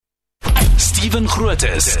Stephen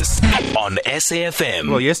Grootes on SAFM.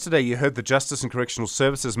 Well, yesterday you heard the Justice and Correctional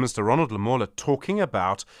Services, Mr. Ronald Lamola, talking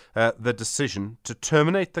about the decision to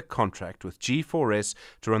terminate the contract with G4S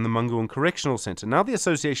to run the Mangaung Correctional Centre. Now the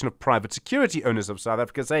Association of Private Security Owners of South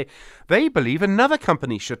Africa say they believe another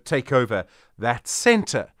company should take over that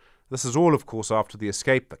centre. This is all, of course, after the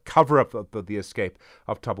cover-up of the escape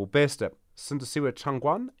of Tapsosa. Sindisiwe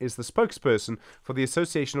Changuion is the spokesperson for the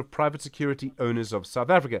Association of Private Security Owners of South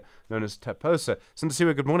Africa, known as Tapsosa.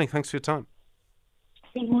 Sindisiwe, good morning. Thanks for your time.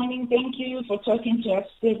 Good morning. Thank you for talking to us,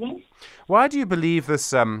 Stephen. Why do you believe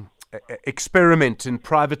this experiment in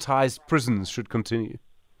privatized prisons should continue?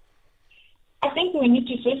 I think we need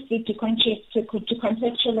to firstly to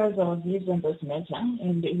contextualize our views on this matter,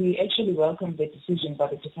 and we actually welcome the decision by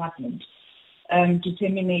the department to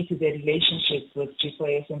terminate the relationship with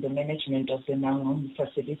G4S and the management of the Mangaung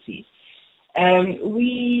facility.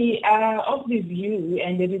 We are of the view,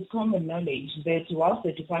 and it is common knowledge, that whilst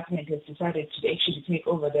the department has decided to actually take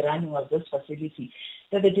over the running of this facility,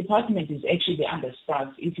 that the department is actually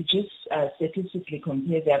understaffed. If you just statistically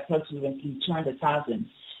compare the approximately 200,000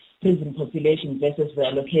 prison population versus the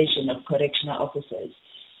allocation of correctional officers.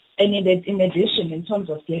 And in addition, in terms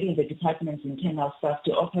of getting the department's internal staff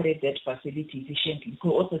to operate that facility efficiently,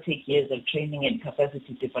 could also take years of training and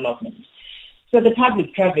capacity development. So the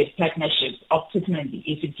public-private partnership, optimally,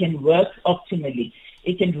 if it can work optimally,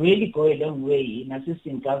 it can really go a long way in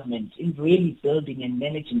assisting government in really building and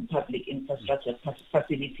managing public infrastructure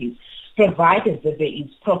facilities, provided that there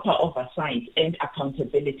is proper oversight and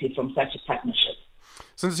accountability from such a partnership.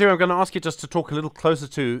 Sindisiwe, I'm going to ask you just to talk a little closer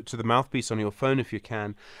to the mouthpiece on your phone if you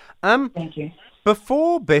can. Thank you.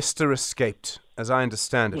 Before Bester escaped, as I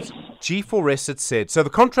understand it, G4S had said, so the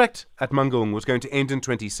contract at Mangaung was going to end in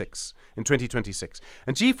 2026,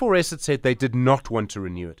 and G4S had said they did not want to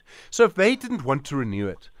renew it. So if they didn't want to renew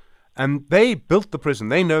it, and they built the prison,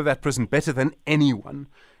 they know that prison better than anyone,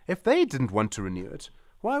 if they didn't want to renew it,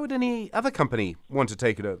 why would any other company want to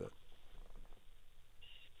take it over?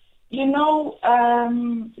 You know,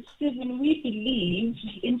 Stephen, we believe,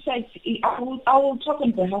 in fact, I will talk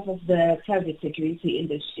on behalf of the private security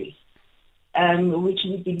industry, which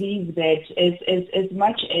we believe that as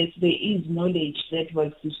much as there is knowledge that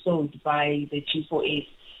was bestowed by the G4S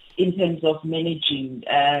in terms of managing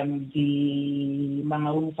the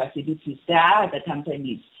Mangaung facilities, there are other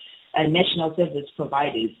companies, national service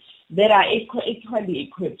providers, that are equally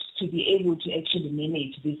equipped to be able to actually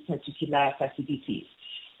manage these particular facilities.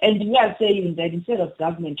 And we are saying that instead of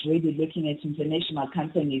government really looking at international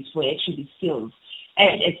companies for actually skills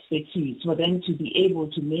and expertise for them to be able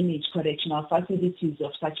to manage correctional facilities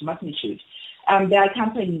of such magnitude, there are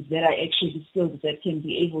companies that are actually skilled that can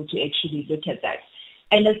be able to actually look at that.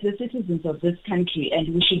 And as the citizens of this country,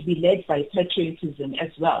 and we should be led by patriotism as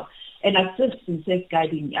well, and assist in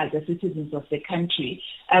safeguarding the citizens of the country,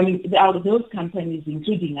 those companies,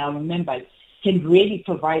 including our members, can really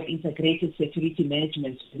provide integrated security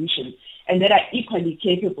management solutions, and that are equally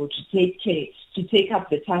capable to take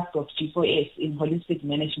up the task of G4S in holistic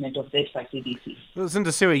management of that facility. Well,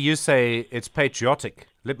 Sindisiwe, you say it's patriotic.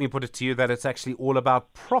 Let me put it to you that it's actually all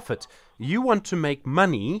about profit. You want to make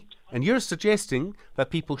money, and you're suggesting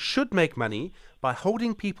that people should make money by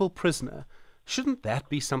holding people prisoner. Shouldn't that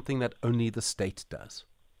be something that only the state does?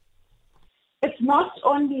 It's not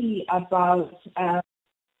only about...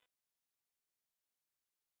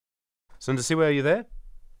 Sindisiwe, are you there?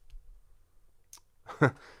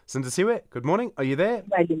 Sindisiwe, good morning. Are you there?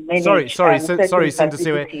 Sorry,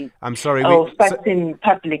 Sindisiwe. I'm sorry. In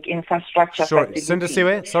public infrastructure. Sure,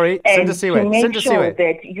 Sindisiwe. Sorry, Sindisiwe. To make sure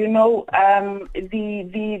that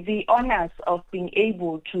the honors of being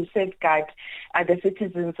able to safeguard the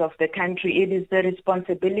citizens of the country, it is the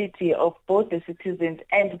responsibility of both the citizens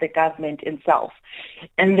and the government itself,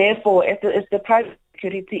 and therefore, as the private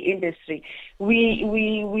security industry,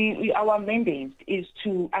 our mandate is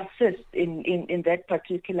to assist in that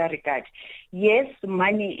particular regard. Yes,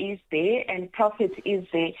 money is there and profit is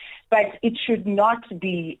there, but it should not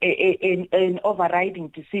be an overriding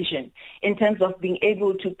decision in terms of being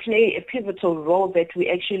able to play a pivotal role that we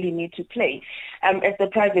actually need to play. As the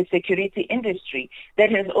private security industry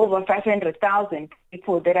that has over 500,000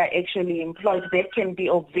 people that are actually employed, that can be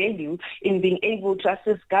of value in being able to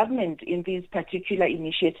assist government in these particular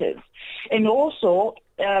initiatives. And also,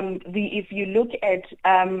 if you look at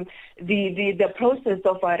the process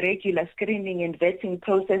of our regular screening and vetting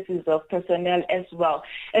processes of personnel as well,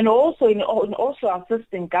 and also also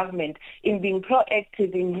assisting government in being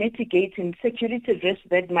proactive in mitigating security risks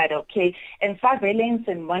that might occur, and surveillance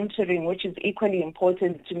and monitoring, which is equally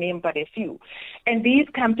important, to name but a few. And these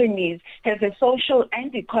companies have a social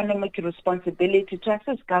and economic responsibility to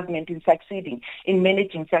assist government in succeeding in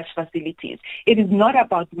managing such facilities. It is not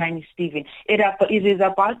about money, Stephen. It is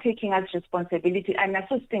about taking us responsibility and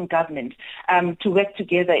assisting government to work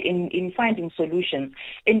together in finding solutions,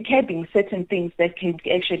 in curbing certain things that can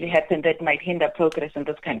actually happen that might hinder progress in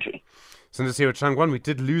this country. Sindisiwe Changuion, we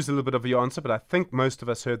did lose a little bit of your answer, but I think most of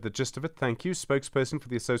us heard the gist of it. Thank you. Spokesperson for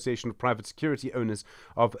the Association of Private Security Owners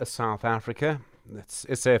of South Africa. That's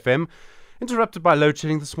SAFM. Interrupted by load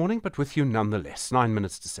shedding this morning, but with you nonetheless. 9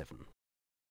 minutes to 7.